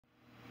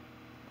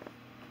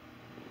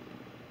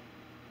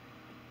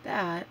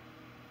that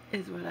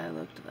is what I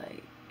looked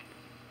like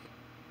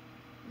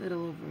a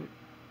little over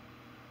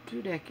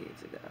 2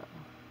 decades ago.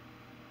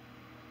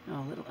 No,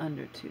 a little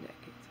under 2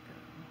 decades ago.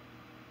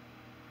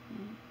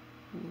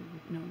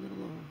 No, a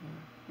little over.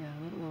 Yeah,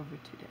 a little over 2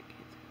 decades ago.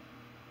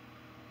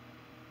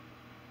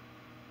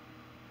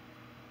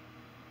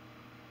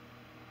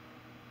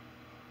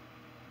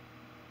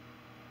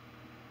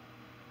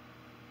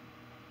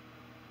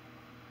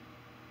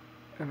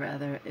 Or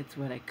rather, it's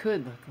what I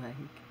could look like.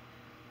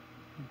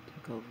 It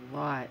took a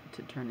lot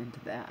to turn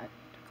into that. It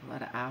took a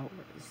lot of hours.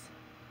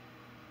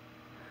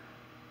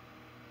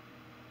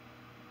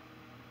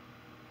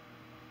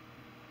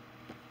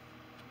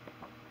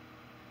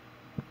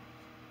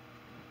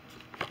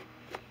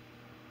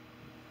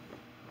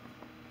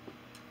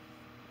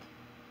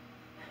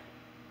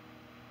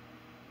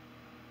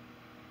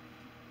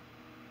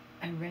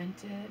 I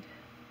rented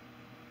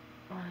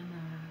on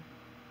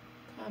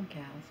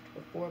Comcast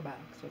for $4,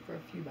 so for a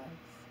few bucks.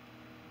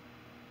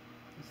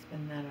 You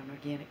spend that on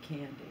organic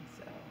candy,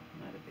 so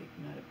not a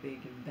big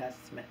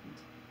investment.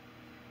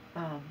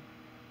 I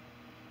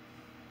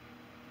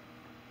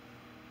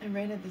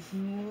rented this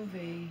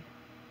movie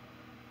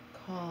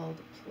called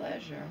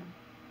Pleasure.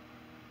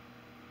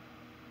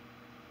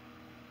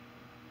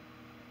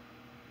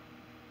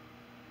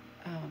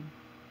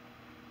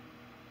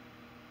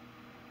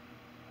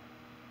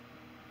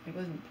 It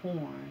wasn't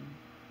porn,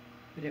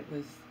 but it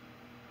was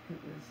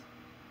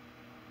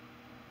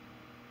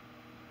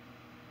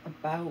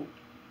about,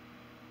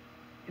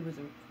 it was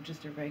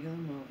just a regular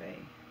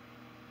movie.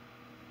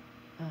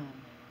 Let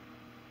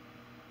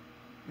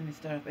me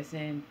start off by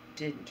saying,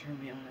 didn't turn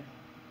me on at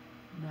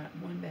all. Not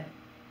one bit.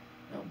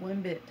 Not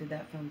one bit did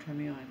that film turn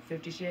me on.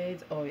 50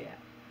 Shades, oh yeah.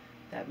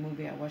 That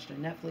movie I watched on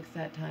Netflix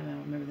that time, I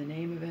don't remember the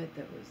name of it,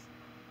 that was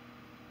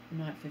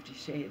not 50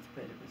 Shades,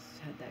 but it was,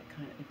 had that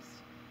kind of,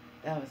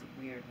 that was a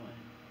weird one.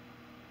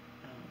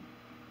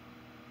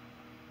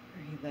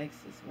 Where he likes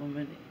this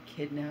woman and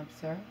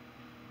kidnaps her,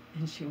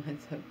 and she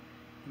winds up,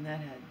 and that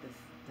had this,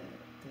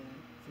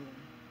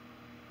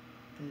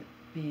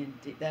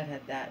 that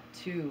had that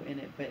too in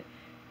it, but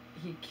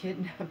he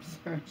kidnaps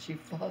her and she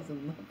falls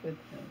in love with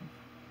him.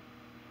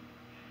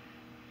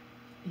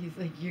 He's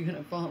like, you're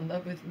gonna fall in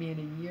love with me in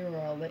a year, or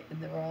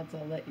else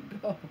I'll let you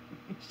go.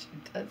 She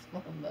does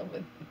fall in love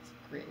with him. It's a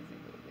crazy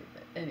movie.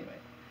 But anyway,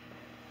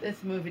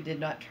 this movie did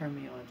not turn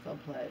me on. It's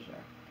called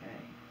Pleasure.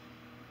 Okay.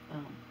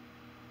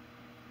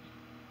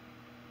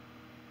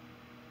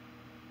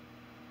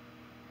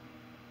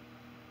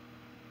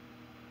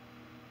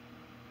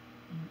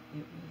 It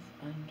was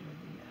under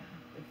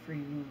the free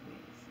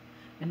movies,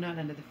 and not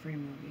under the free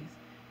movies.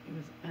 It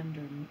was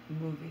under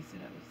movies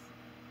that I was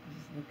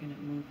just looking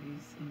at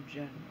movies in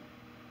general.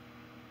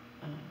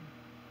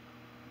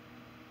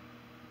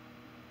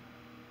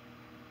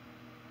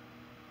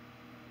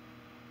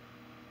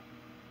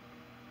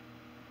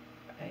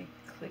 I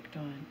clicked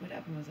on, what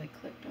happened was I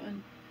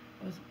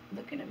was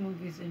looking at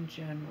movies in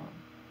general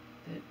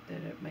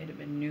that it might have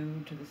been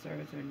new to the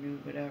service or new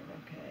whatever,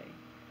 okay?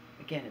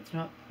 Again, it's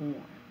not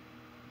porn.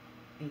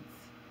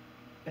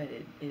 But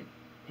it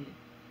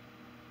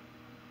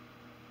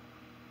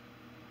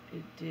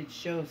did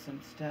show some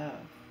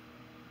stuff.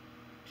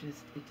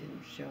 Just, it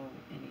didn't show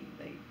any,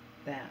 like,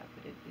 that,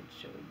 but it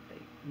showed,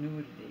 like,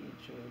 nudity. It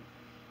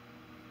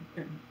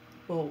showed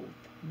both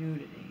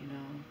nudity, you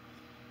know?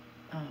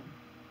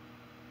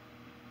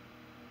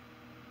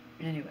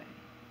 Anyway,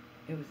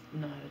 it was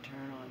not a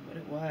turn on. What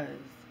it was,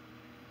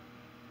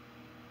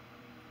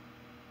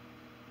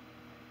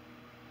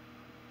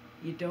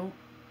 you don't,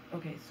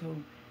 okay, so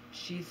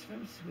she's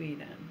from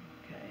Sweden,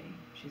 okay?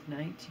 She's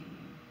 19.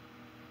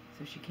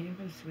 So she came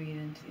from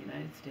Sweden to the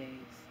United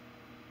States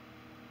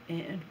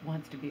and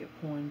wants to be a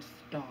porn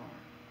star.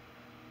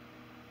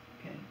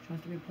 Okay? She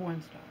wants to be a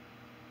porn star.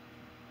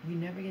 We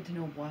never get to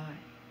know why.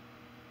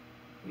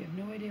 We have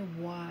no idea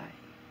why.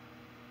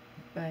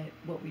 But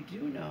what we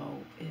do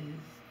know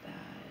is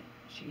that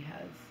she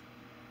has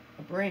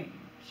a brain.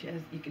 She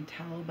has, you can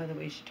tell by the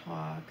way she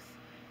talks,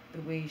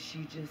 the way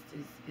she just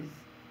is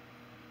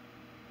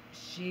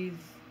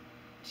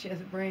she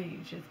has a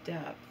brain, she has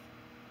depth.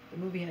 The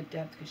movie had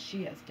depth because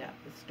she has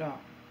depth, the star,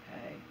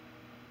 okay?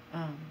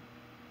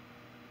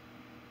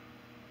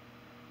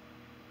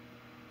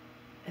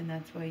 And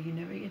that's why you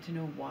never get to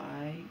know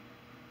why,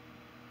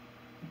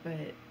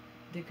 but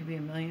there could be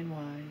a million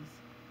whys.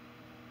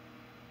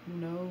 Who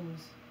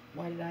knows?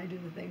 Why did I do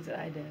the things that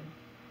I did?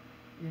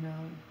 You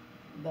know,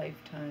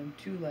 lifetime,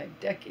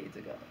 decades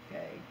ago,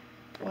 okay?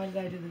 Why did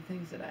I do the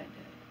things that I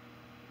did?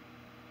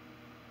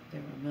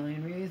 There were a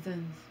million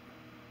reasons.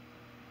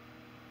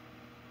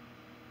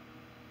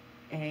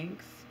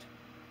 Angst,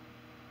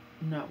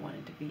 not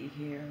wanting to be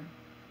here,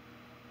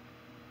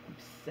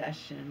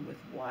 obsession with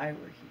why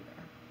we're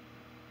here,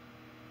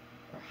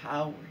 or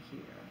how we're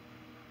here,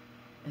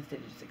 instead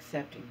of just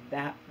accepting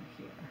that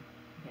we're here,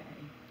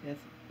 okay?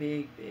 That's a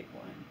big, big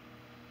one.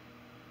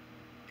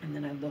 And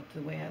then I looked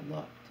the way I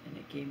looked, and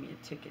it gave me a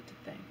ticket to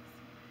things.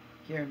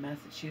 Here in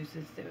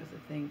Massachusetts, there was a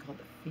thing called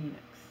the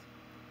Phoenix,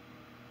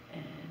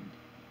 and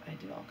I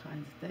did all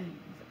kinds of things.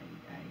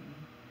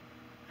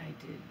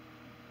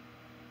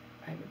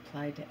 I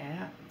replied to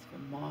ads for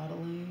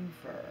modeling,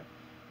 for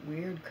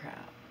weird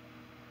crap.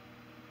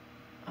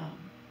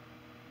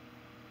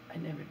 I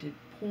never did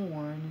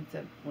porn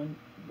except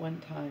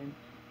one time,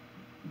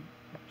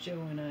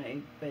 Joe and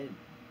I, but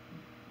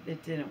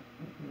it didn't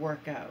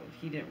work out.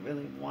 He didn't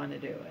really want to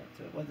do it,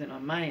 so it wasn't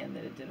on my end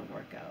that it didn't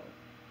work out.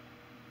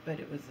 But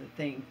it was a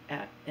thing,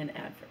 an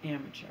ad for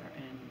amateur,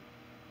 and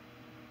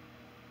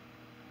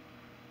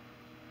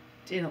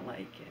didn't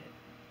like it.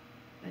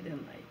 I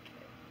didn't like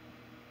it.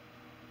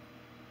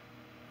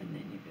 And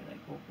then you'd be like,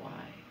 well,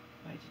 why?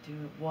 Why'd you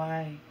do it?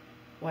 Why?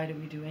 Why did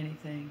we do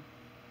anything?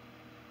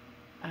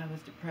 I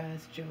was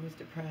depressed. Joe was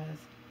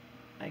depressed.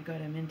 I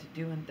got him into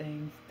doing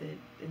things that,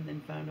 and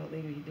then found out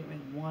later he didn't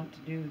really want to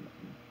do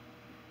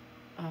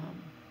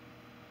them.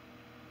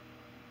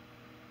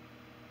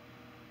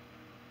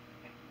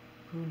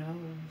 Who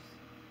knows?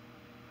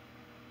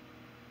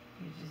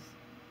 You just,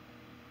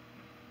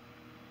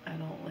 I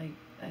don't like,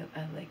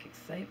 I like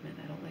excitement.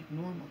 I don't like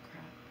normal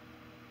crap.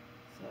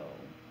 So,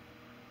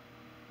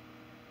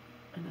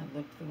 and I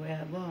looked the way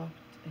I looked,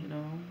 you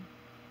know.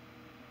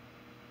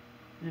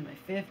 I'm in my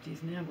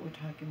 50s now, but we're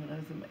talking when I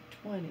was in my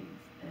 20s,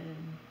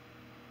 and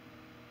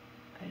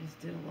I just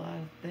did a lot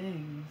of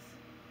things.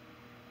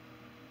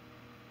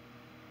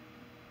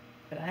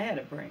 But I had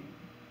a brain,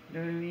 you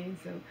know what I mean?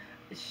 So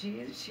she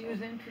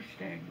was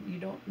interesting. You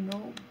don't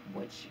know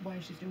why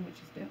she's doing what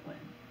she's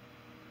doing.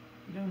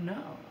 You don't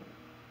know.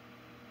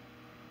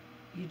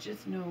 You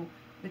just know,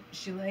 but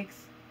she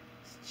likes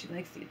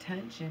the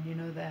attention, you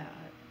know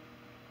that.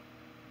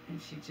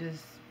 And she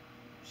just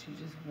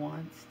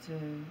wants to,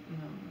 you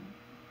know,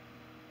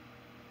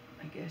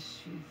 I guess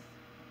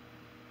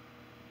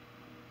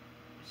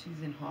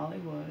she's in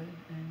Hollywood,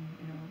 and,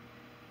 you know,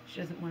 she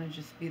doesn't want to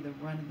just be the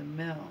run of the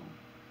mill.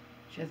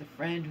 She has a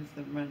friend who's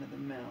the run of the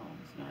mill,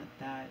 who's not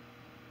that,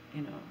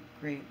 you know,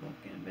 great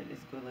looking, but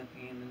is good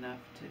looking enough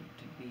to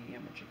be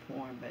amateur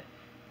porn, but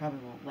probably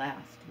won't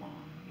last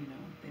long, you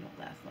know. They don't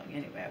last long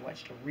anyway. I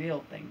watched a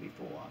real thing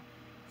before.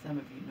 Some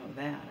of you know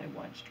that. I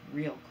watched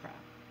real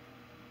crap.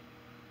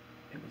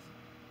 It was,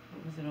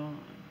 what was it on?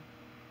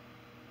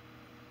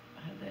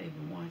 How did I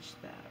even watch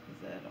that? Was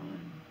that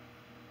on?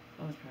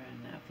 Oh, it was probably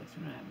on Netflix.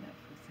 We don't have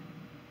Netflix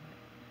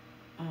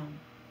anymore.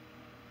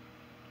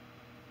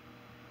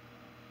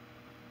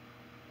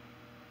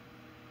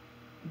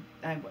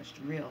 But, I watched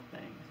real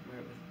things where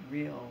it was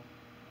real,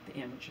 the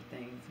amateur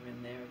things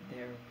when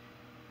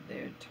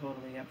they're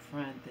totally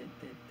upfront that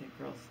the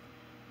girls,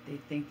 they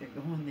think they're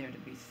going there to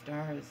be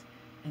stars,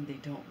 and they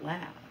don't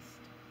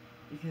last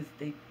because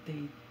they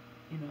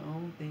you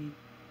know,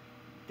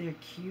 they're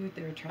cute,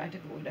 they're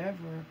attractive or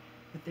whatever,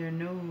 but they're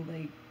no,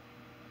 like,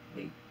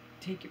 they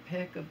take your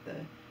pick of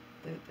the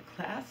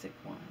classic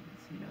ones,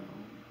 you know.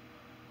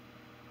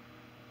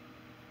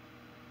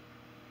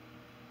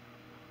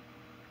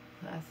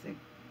 Classic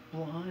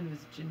blonde was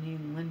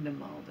Janine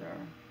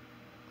Lindemulder,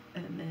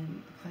 and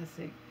then the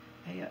classic,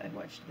 I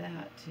watched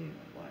that too.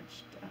 I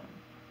watched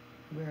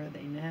Where Are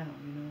They Now,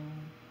 you know.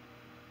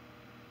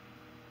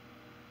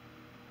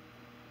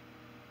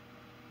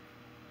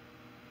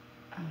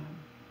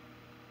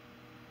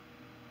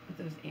 But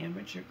those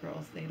amateur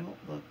girls, they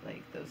don't look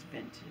like those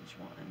vintage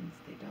ones.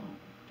 They don't,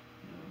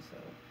 you know. So,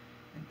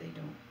 and they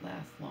don't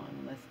last long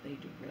unless they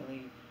do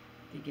really,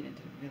 they get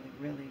into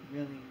really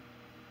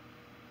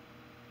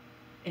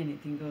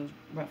anything goes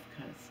rough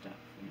kind of stuff,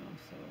 you know.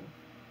 So,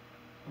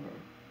 or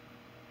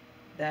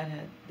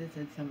this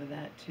had some of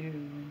that too.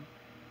 And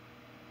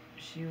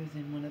she was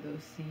in one of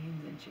those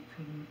scenes and she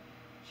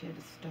had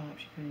to stop.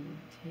 She couldn't even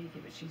take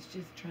it. But she's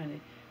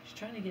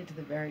trying to get to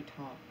the very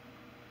top.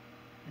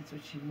 That's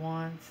what she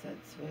wants.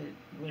 That's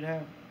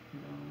whatever, you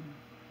know.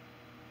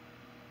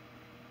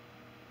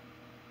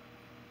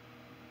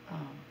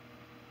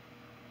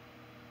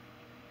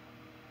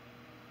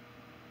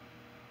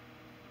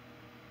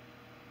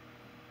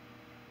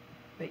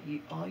 But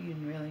all you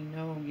really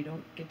know, you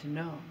don't get to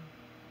know.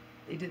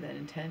 They did that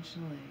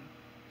intentionally.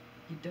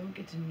 You don't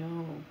get to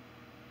know.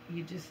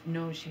 You just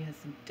know she has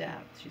some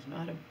depth. She's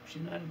not a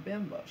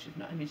bimbo. She's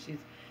not. I mean,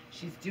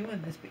 she's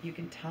doing this, but you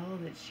can tell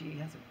that she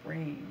has a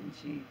brain. And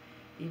she,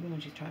 even when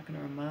she's talking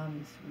to her mom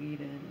in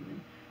Sweden,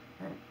 and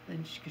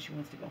then because she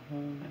wants to go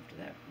home after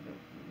that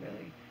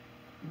really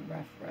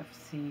rough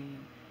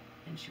scene,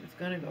 and she was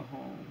gonna go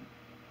home,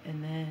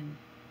 and then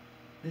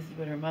this is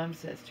what her mom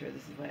says to her.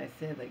 This is why I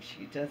said, like,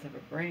 she does have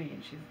a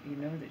brain. You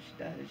know that she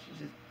does. She's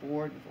just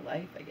bored with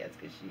life, I guess,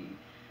 because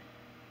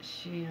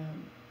she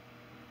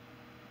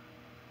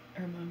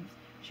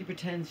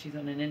pretends she's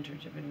on an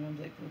internship, and her mom's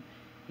like, well,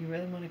 you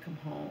really want to come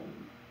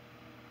home?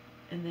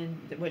 And then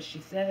what she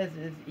says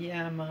is,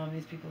 yeah, Mom,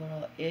 these people are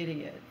all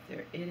idiots.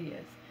 They're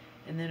idiots.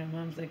 And then her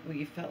mom's like, well,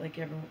 you felt like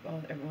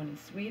everyone in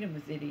Sweden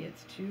was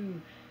idiots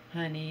too,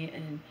 honey,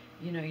 and,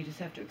 you know, you just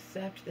have to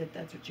accept that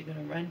that's what you're going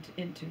to run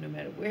into no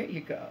matter where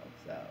you go.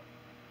 So,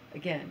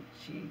 again,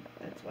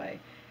 that's why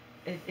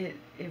it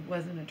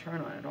wasn't a turn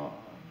on at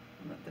all.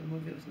 The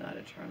movie was not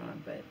a turn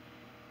on, but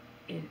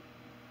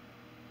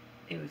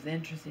it it was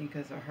interesting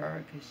because of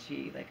her, because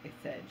she, like I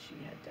said, she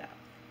had depth.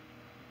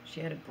 She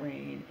had a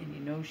brain, and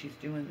you know she's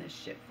doing this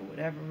shit for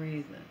whatever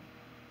reason.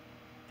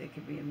 There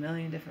could be a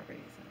million different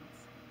reasons.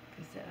 Like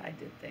I said, I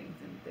did things,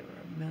 and there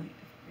were a million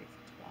different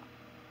reasons why.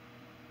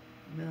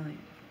 A million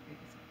different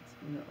reasons.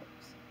 Who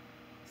knows?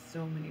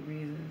 So many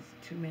reasons,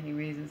 too many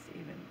reasons to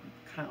even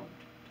count,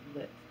 to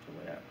list, or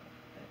whatever.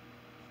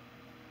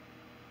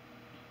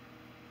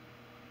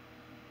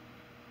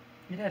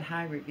 But it had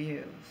high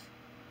reviews.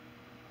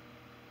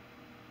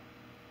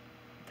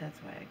 That's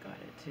why I got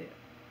it too.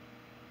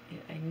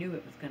 I knew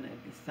it was going to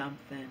be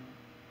something.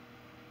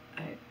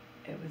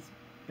 It was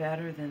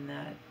better than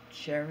that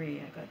cherry.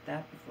 I got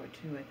that before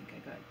too. I think I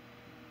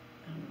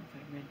don't know if I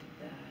rented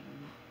that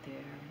or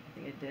there. I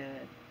think I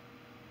did.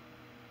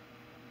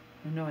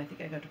 Oh no, I think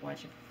I got to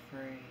watch it for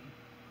free.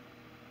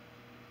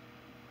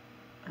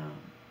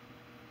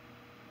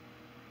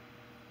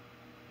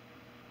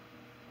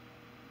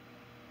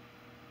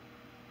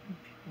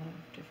 People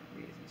have different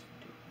reasons for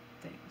doing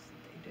things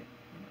that they do,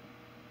 you know.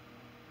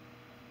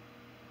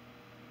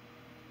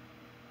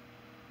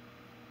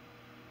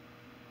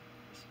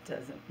 She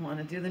doesn't want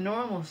to do the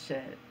normal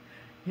shit.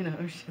 You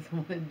know, she doesn't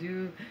want to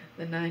do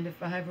the 9 to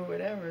 5 or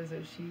whatever,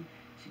 so she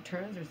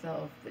turns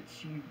herself that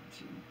she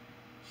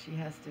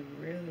has to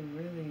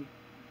really,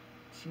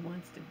 she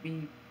wants to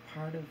be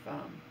part of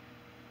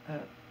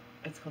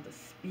it's called a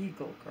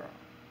Spiegel girl.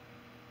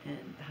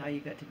 And how you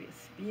got to be a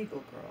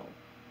Spiegel girl,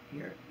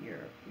 you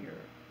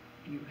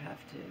have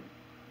to,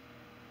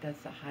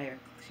 that's the higher,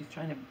 she's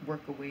trying to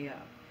work her way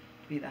up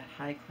to be that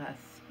high class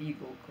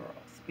Spiegel girl,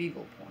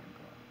 Spiegel porn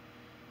girl.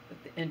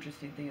 But the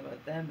interesting thing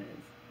about them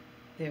is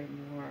they're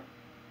more,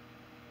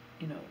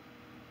 you know,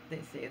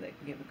 they say like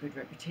we have a good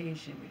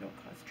reputation, we don't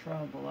cause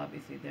trouble.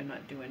 Obviously they're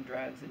not doing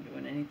drugs and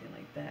doing anything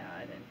like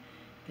that, and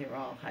they're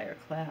all higher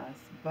class.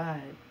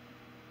 But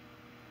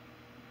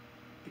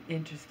the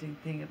interesting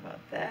thing about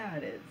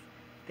that is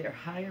they're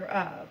higher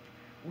up,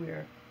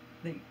 where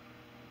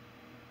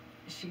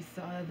she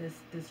saw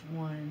this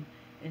one,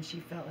 and she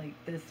felt like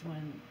this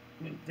one,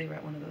 when they were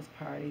at one of those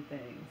party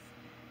things,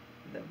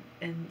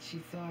 and she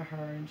saw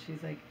her, and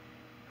she's like,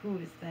 who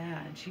is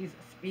that? And she's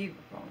a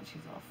Spiegel girl, and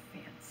she's all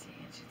fancy,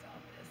 and she's all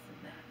this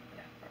and that,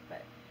 whatever.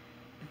 But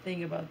the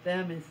thing about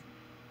them is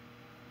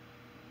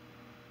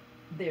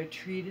they're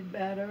treated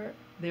better.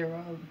 They're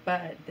all,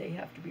 but they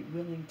have to be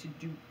willing to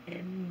do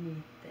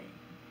anything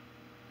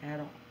at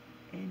all,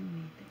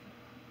 anything.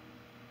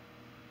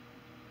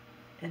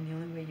 And the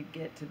only way you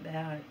get to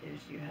that is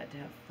you had to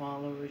have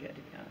followers. You had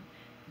to be on,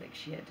 like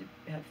she had to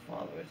have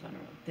followers on her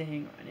own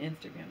thing, or on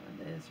Instagram, on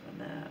this or on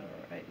that,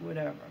 or right,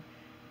 whatever.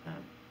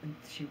 And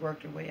she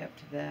worked her way up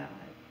to that.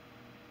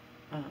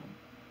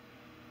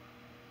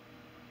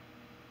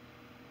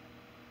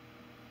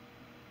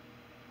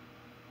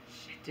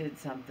 She did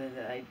something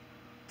that I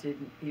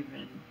didn't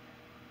even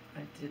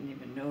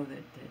know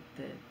that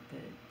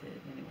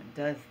anyone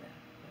does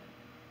that.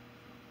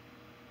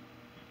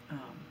 But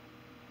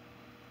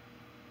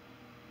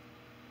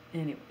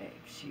anyway,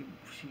 she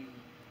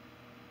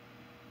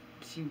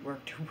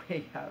worked her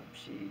way up.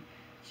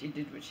 She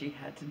did what she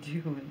had to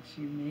do, and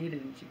she made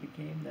it, and she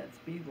became that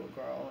Spiegel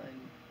girl,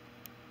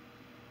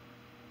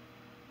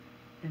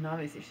 and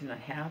obviously she's not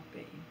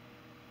happy.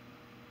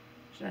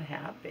 She's not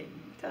happy. You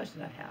can tell she's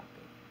not happy.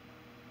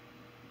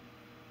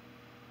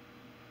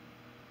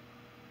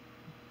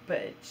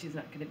 But she's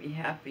not going to be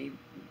happy,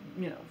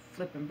 you know,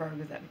 flipping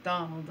burgers at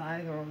McDonald's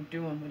either, or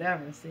doing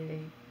whatever,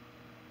 see?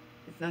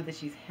 It's not that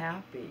she's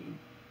happy,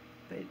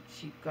 but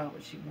she got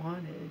what she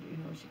wanted, you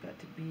know, she got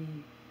to be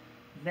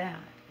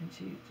that, and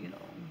she's, you know,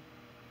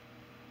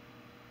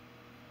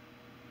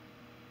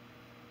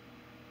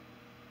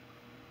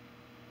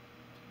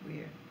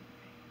 weird.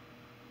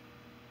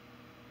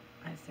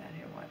 I sat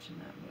here watching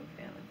that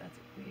movie, and that's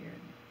a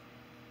weird,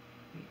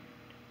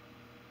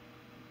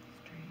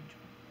 strange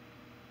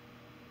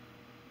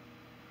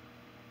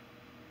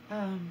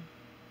one.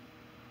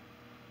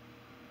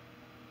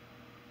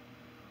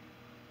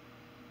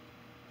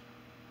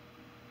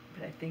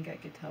 But I think I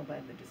could tell by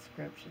the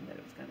description that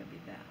it was going to be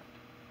that.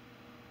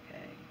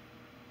 Okay.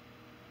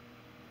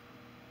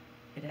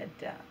 It had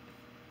depth.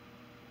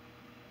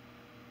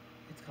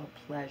 It's called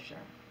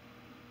pleasure,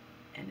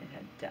 and it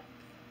had depth,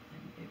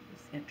 and it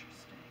was interesting.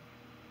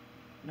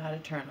 Not a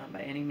turn on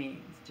by any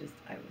means. Just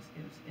it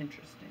was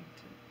interesting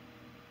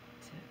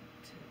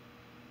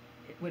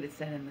what it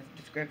said in the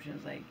description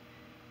was like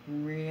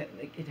real.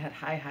 Like it had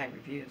high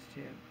reviews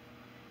too,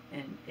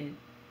 and it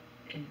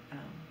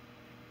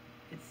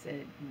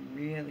said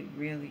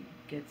really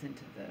gets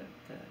into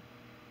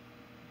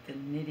the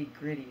nitty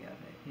gritty of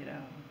it, you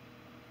know.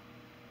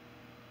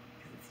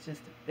 Because it's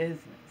just a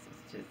business.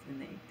 It's just, and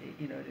they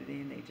you know what I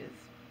mean. They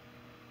just,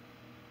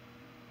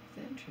 it's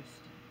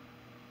interesting.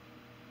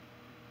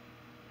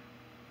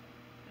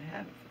 I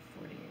have it for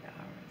 48 hours.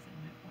 I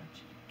might watch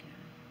it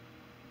again.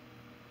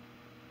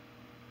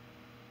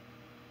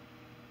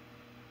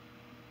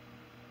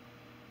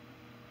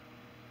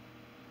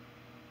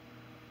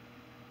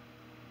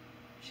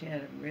 She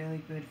had a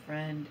really good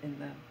friend in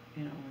the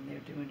you know, when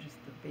they're doing just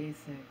the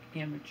basic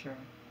amateur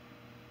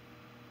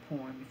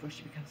porn before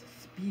she becomes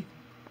a speed.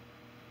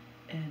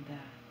 And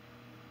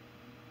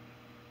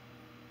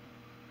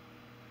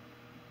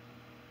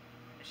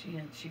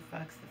she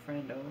fucks the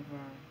friend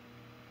over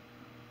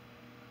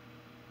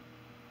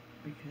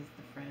because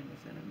the friend was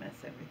gonna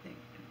mess everything.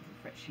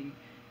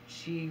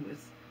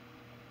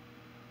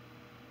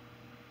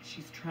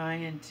 She's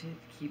trying to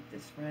keep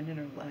this friend in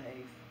her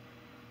life,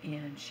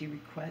 and she was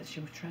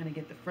trying to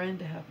get the friend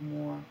to have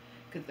more,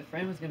 because the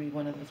friend was going to be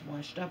one of those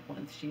washed up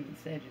ones. She even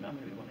said, you know, I'm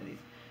going to be one of these.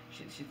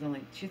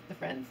 The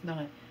friend's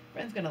going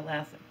to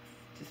last like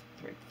just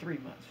 3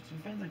 months. The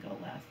friend's not going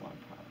to last long,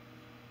 probably.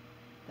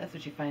 That's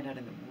what you find out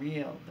in the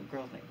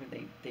girls, like, where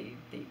they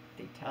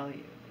tell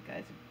you, the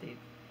guys,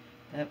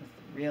 that was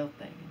the real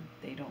thing, and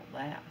they don't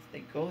last.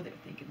 They go there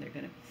thinking they're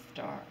going to be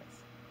stars.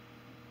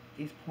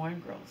 These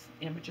porn girls,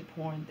 amateur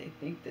porn, they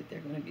think that they're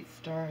going to be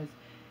stars,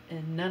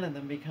 and none of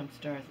them become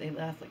stars. They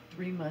last like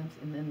 3 months,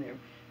 and then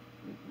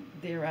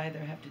they're either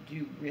have to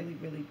do really,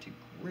 really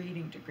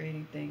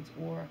degrading things,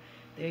 or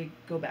they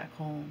go back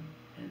home,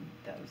 and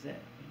that was it.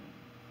 You know,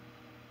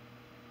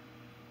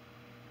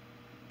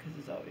 because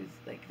there's always,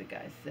 like the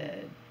guy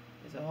said,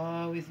 there's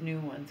always new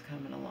ones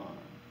coming along.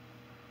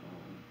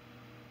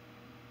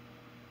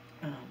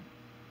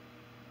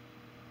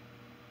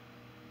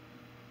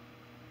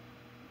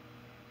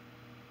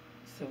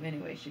 So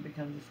anyway, she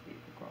becomes a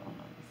speaker girl, and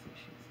obviously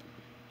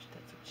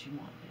that's what she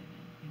wanted,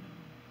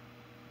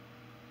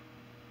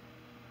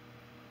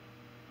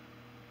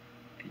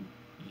 and and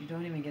you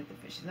don't even get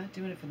she's not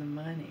doing it for the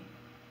money.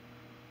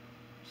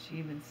 She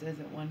even says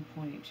at one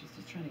point she's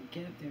just trying to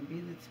get up there and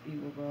be that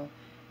speaker girl,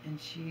 and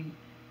she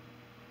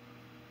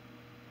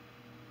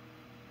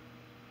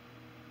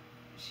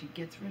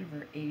gets rid of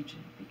her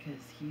agent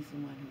because he's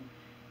the one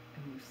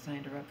who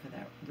signed her up for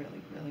that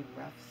really, really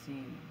rough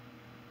scene.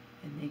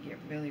 And they get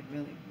really,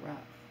 really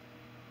rough.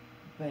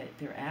 But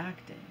they're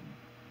acting,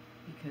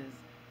 because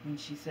when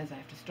she says, I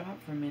have to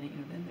stop for a minute, you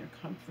know, then they're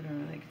comforting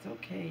her, like, it's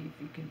okay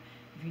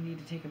if you need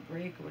to take a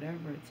break or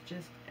whatever. It's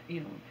just, you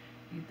know,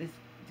 this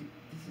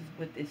is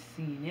what this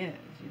scene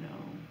is, you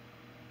know.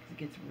 Because it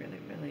gets really,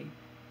 really,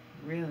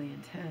 really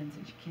intense,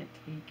 and she can't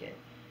take it.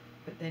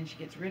 But then she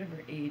gets rid of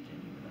her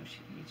agent, even though she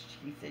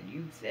said,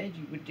 you said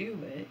you would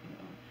do it, you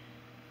know.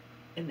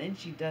 And then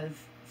she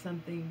does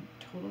something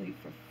totally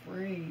for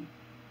free.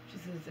 She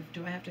says,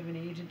 do I have to have an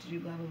agent to do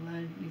blah, blah, blah?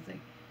 And he's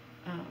like,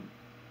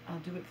 I'll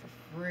do it for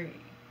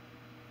free.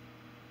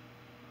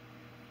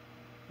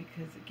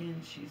 Because,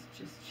 again, she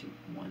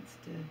wants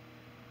to,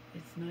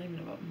 it's not even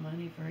about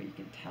money for her. You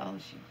can tell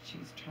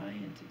she's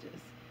trying to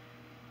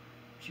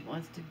she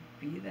wants to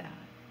be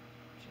that.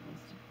 She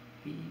wants to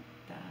be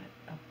that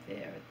up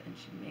there. Then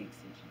she makes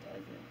it, she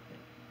does it.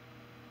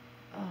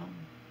 But,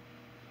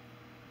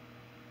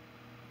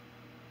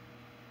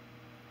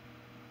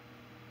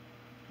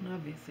 and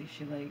obviously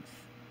she wants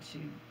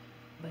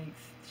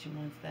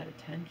that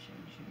attention.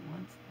 She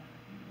wants that,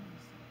 you know,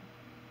 so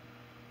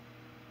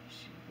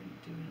she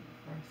wouldn't do it in the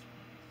first place.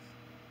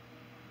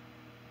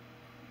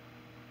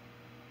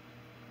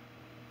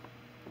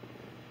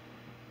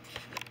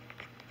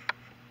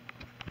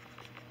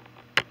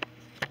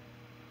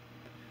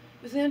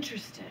 It was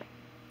interesting.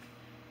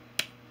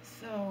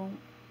 So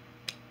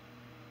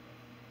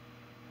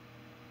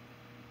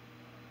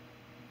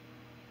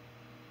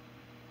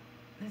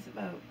there's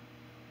about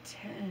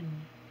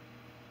 10.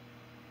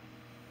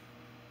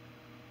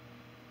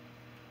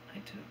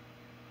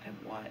 I'm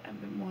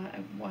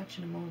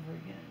watching them over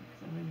again, because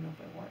I don't even know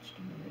if I watched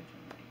them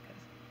originally.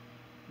 Because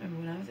remember,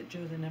 when I was at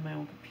Joe's, I had my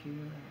own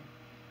computer.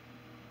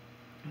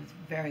 It was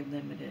very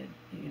limited,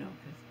 you know,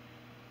 because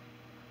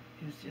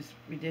it was just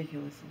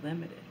ridiculous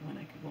limited when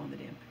I could go on the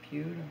damn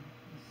computer.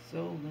 It was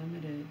so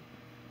limited.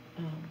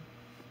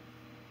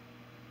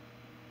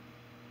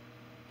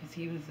 Because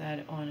he was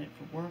on it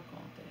for work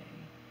all day,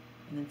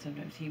 and then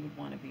sometimes he would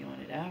want to be on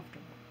it after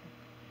work,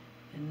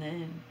 and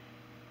then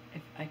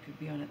if I could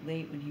be on it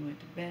late when he went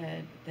to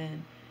bed, but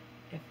then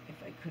if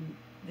I couldn't,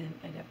 then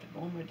I'd have to have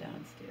Omar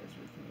downstairs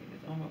with me,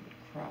 because Omar would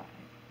cry,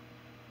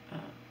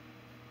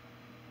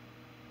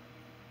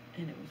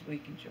 and it was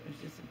waking Joe. It was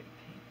just a big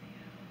pain in the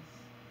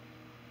ass.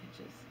 It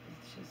just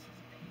was a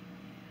pain in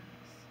the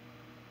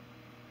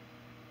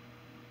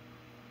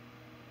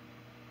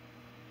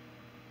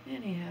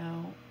ass.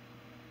 Anyhow,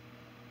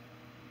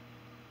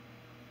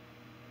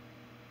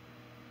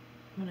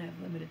 when I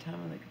have limited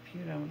time on the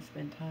computer, I want to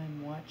spend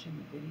time watching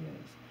the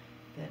videos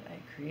that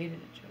I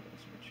created at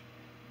Joe's, which,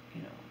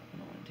 you know, I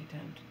don't want to take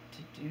time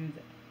to do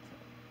that. So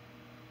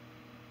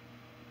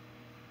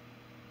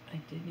I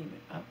didn't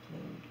even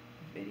upload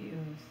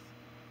videos.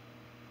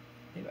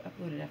 They were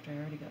uploaded after I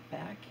already got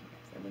back here.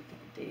 So I looked at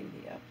the date of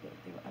the upload.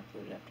 They were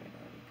uploaded after I'd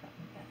already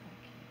gotten back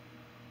here.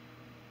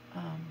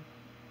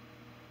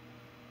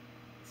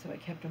 So I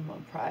kept them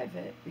on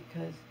private,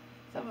 because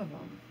some of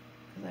them,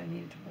 because I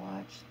needed to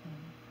watch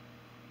them.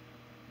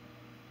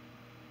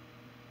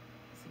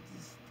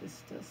 There's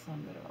still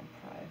some that are on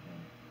private.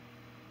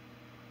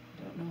 I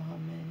don't know how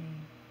many.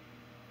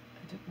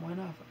 I took one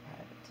off of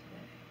private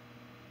today.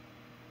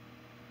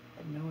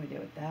 had no idea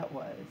what that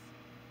was.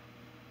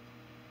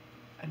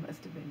 I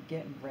must have been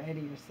getting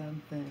ready or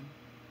something.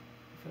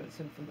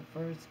 So for the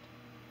first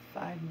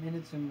 5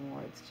 minutes or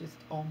more, it's just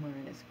Omar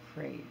in his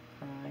crate,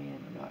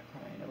 crying or not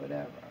crying or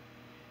whatever.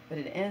 But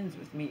it ends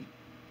with me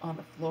on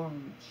the floor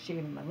and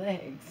shaving my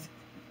legs.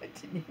 I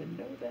didn't even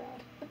know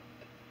that.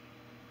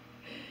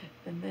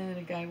 And then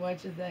a guy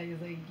watches that,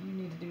 he's like, you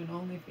need to do an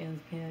OnlyFans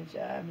page.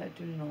 I'm not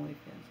doing an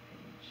OnlyFans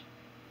page.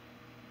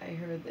 I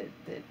heard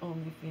that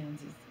OnlyFans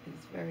is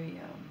very,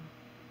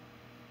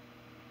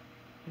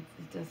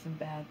 it does some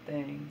bad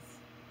things.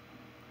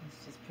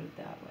 Let's just put it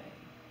that way.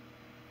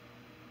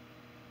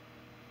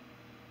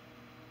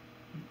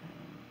 I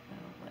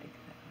don't like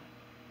that.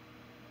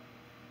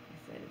 He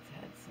said it's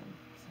had some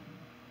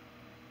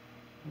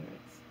where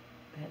it's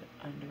had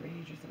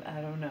underage or something.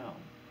 I don't know.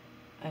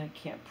 I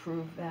can't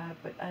prove that,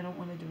 but I don't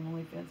want to do an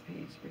OnlyFans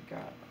page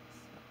regardless.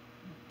 So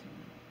I'm not doing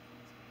an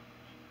OnlyFans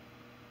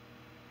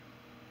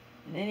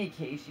page. In any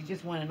case, you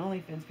just want an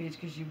OnlyFans page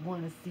because you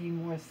want to see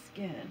more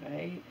skin,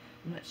 right?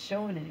 I'm not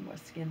showing any more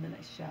skin than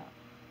I show.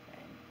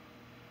 Okay?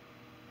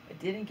 I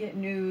didn't get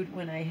nude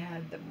when I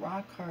had the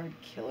rock hard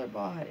killer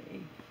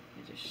body.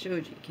 I just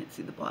showed you. You can't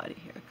see the body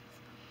here because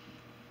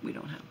we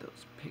don't have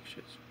those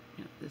pictures.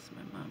 You know, this is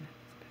my mom had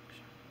this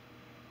picture.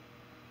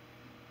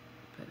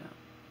 But I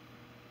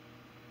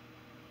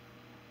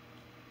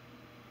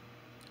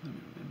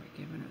don't remember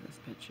giving her this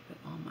picture, but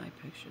all my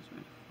pictures were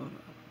in a photo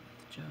album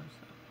with Joe,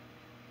 so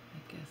I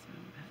guess my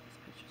mom had this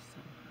picture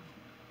somehow.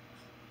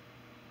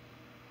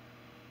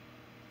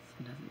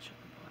 It doesn't show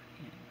the body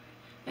anyway.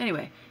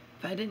 Anyway,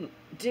 if I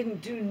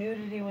didn't do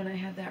nudity when I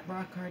had that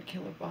rock hard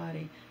killer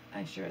body,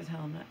 I sure as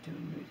hell am not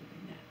doing nudity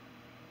now.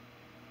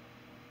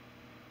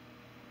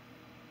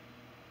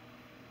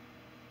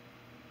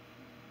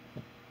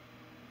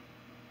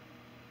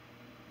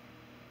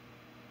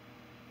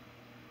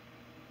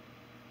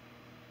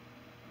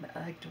 I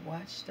like to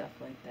watch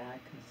stuff like that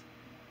because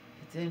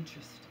it's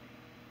interesting.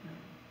 You know?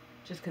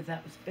 Just because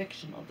that was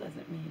fictional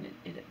doesn't mean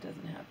it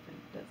doesn't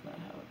happen. That's not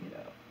how, you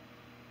know.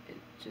 It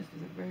just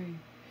is a very,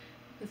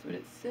 that's what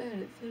it said.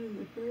 It said it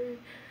was a very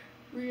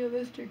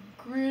realistic,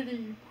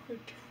 gritty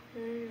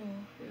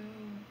portrayal. Yeah.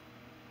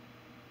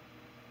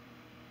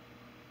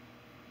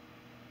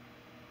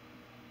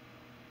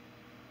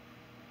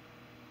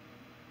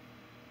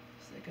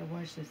 It's like I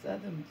watched this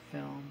other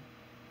film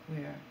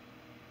where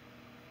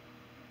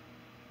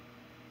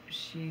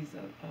she's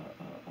a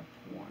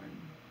porn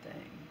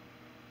thing,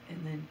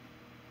 and then,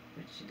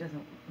 but she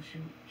doesn't,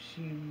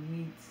 she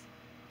meets,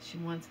 she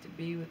wants to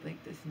be with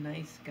like this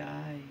nice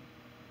guy,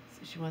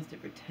 so she wants to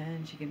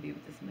pretend she can be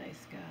with this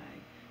nice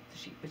guy,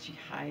 so but she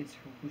hides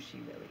who she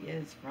really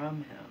is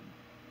from him,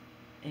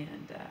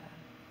 and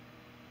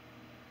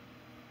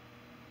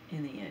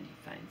in the end he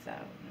finds out,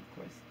 and of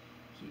course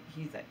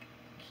he's like,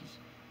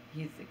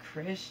 he's a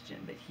Christian,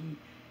 but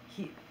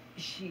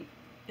she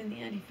in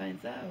the end he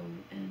finds out,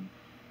 and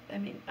I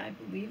mean, I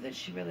believe that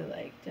she really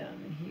liked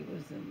him, and he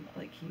was I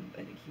think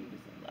he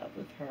was in love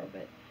with her,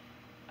 but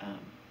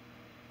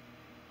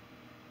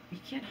you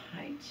can't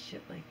hide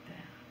shit like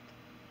that.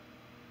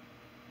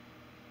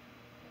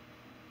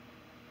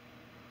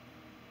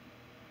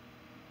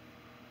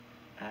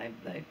 I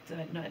like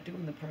not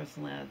doing the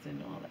personal ads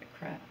and all that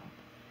crap,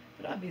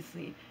 but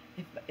obviously,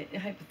 if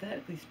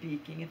hypothetically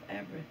speaking, if I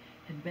ever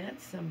had met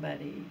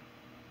somebody,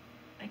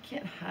 I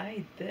can't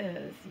hide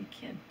this. You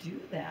can't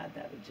do that.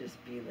 That would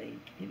just be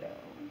like, you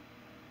know,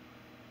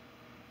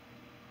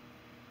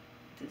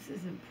 this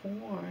isn't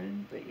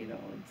porn, but you know,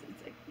 it's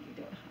like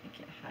I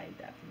can't hide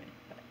that from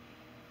anybody.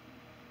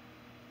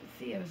 But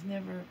see, I was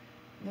never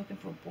looking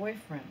for a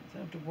boyfriend, so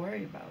I don't have to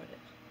worry about it.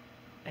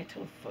 I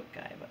told a foot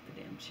guy about the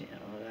damn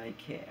channel, and I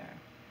care.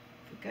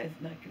 Foot guy's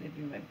not going to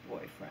be my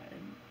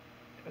boyfriend,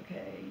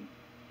 okay?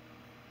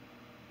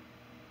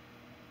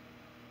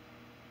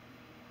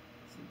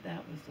 So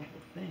that was the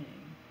whole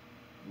thing.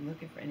 I'm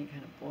looking for any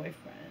kind of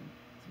boyfriend.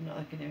 So I'm not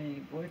looking at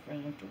any boyfriend. I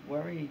don't have to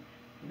worry.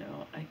 You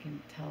know, I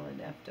can tell an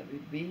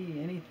FWB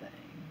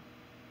anything.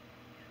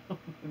 You know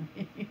what I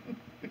mean?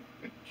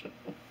 So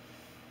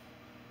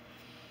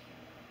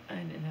I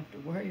didn't have to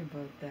worry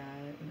about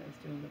that when I was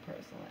doing the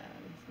personal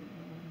ads, you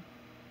know.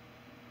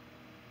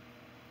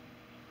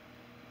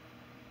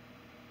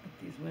 But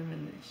these women,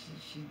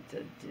 she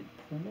did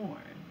porn,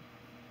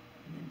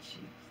 and then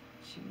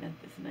she met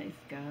this nice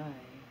guy.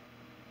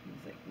 He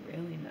was like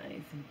really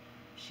nice, and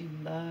she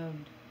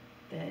loved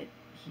that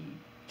he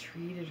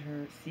treated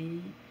her.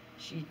 See,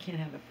 she can't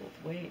have it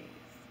both ways.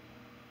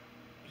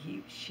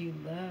 She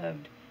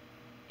loved.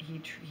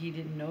 He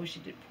didn't know she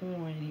did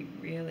porn, and he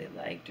really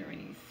liked her,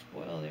 and he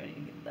spoiled her, and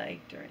he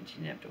liked her, and she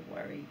didn't have to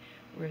worry.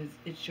 Whereas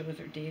it shows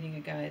her dating a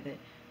guy that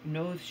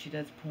knows she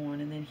does porn,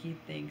 and then he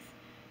thinks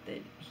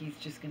that he's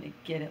just going to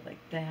get it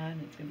like that,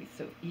 and it's going to be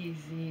so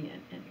easy,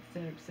 and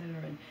et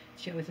cetera, and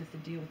she always has to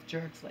deal with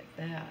jerks like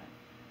that.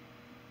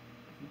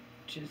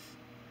 Just,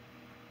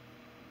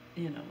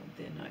 you know,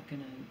 they're not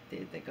going to,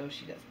 they go,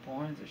 she does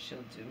porn, so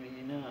she'll do it,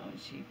 you know, and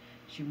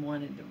she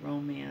wanted the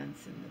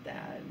romance and the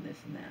that and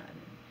this and that,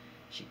 and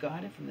she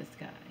got it from this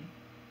guy,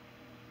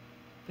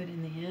 But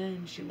in the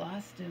end, she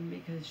lost him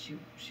because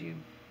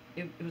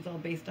it was all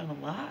based on a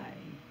lie.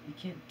 You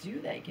can't do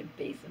that. You can't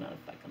base it on a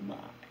fucking lie.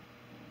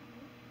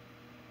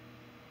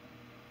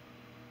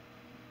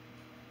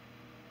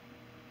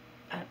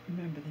 I don't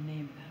remember the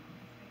name of that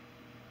movie.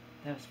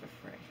 That was for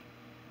free.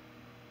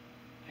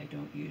 I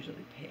don't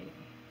usually pay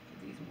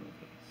for these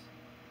movies.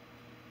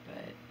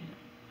 But, you know,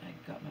 I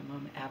got my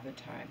mom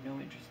Avatar. I have no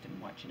interest in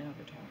watching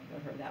Avatar. I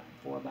got her that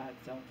for $4,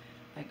 so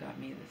I got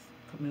me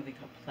this movie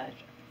called Pleasure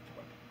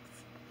for $4.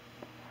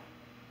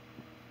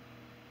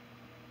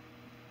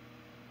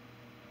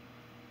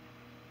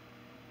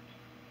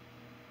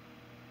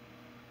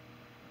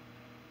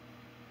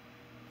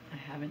 I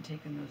haven't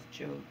taken those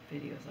joke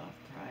videos off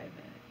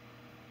private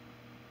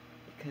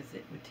because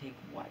it would take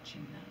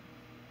watching them.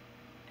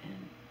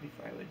 And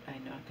before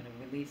I'm not going to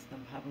release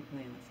them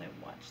publicly unless I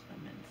watch them,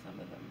 and some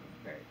of them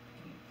are very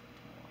painful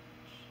to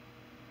watch.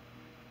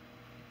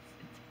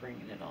 It's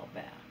bringing it all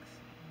back.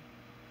 So.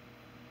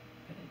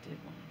 But I did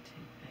want to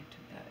take, I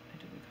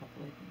took a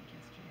couple, I think,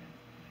 yesterday.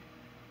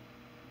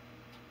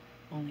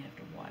 Only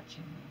after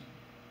watching them.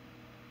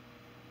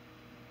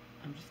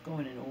 I'm just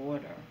going in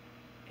order.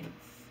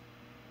 It's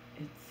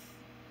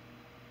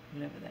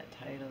whatever that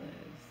title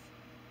is.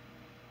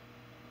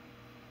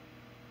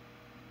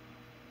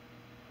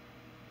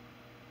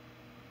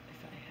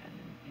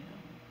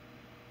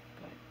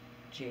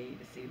 Jay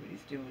to see what he's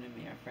doing to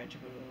me. Our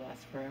friendship will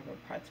last forever.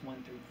 Parts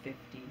 1 through 15.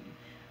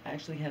 I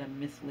actually had them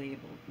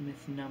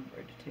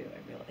misnumbered too. I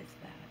realized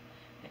that.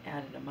 I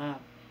added them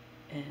up,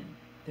 and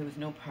there was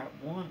no part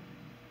 1.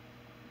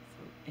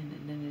 So, and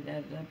then it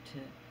added up to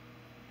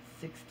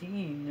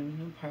 16. There was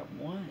no part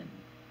 1.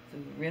 So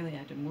we really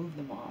had to move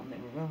them all. And they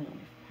were really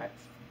only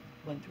parts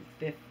 1 through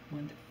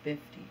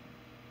 50.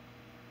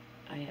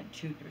 I had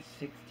 2 through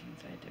 16,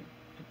 so I had to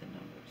put the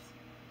numbers.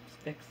 Just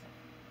fix it.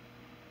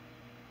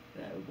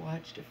 But I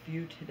watched a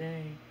few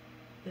today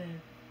that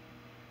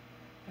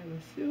I'm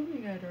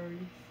assuming I'd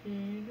already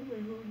seen, but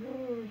who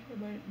knows, I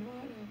might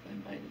not have.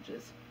 I might have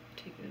just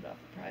taken it off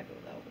the private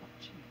without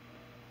watching.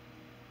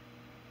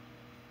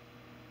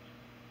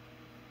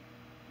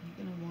 I'm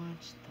gonna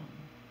watch them.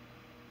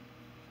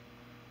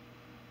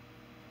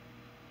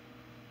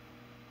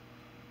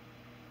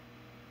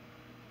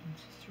 And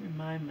just to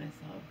remind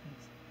myself,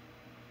 because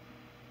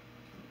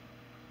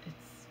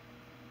it's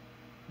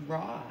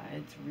raw,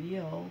 it's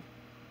real.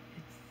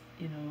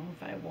 You know,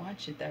 if I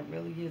watch it, that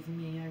really is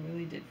me. I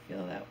really did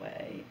feel that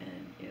way,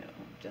 and, you know,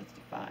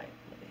 justifiably.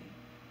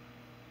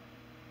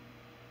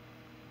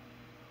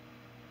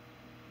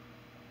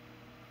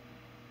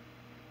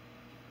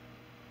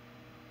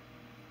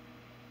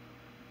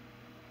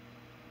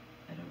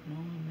 I don't know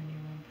how many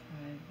are on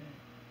private.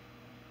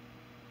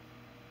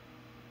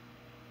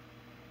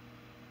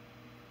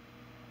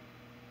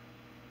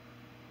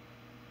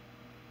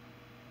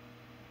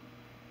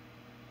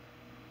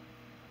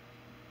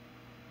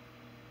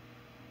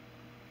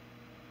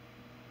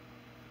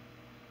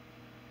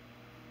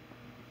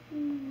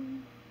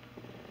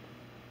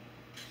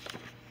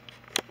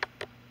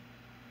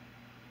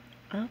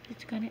 Oh,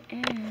 it's gonna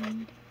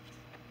end.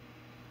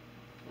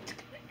 It's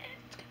gonna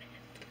end.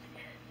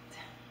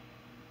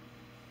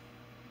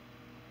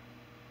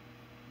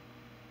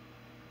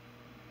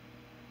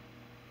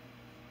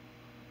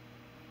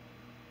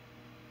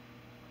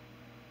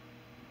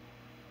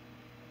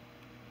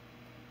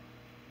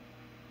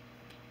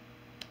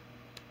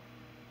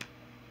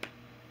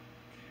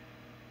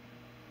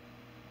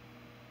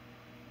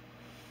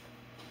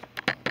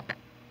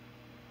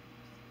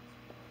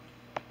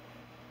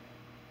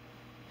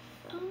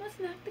 Almost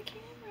knocked the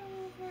camera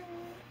over.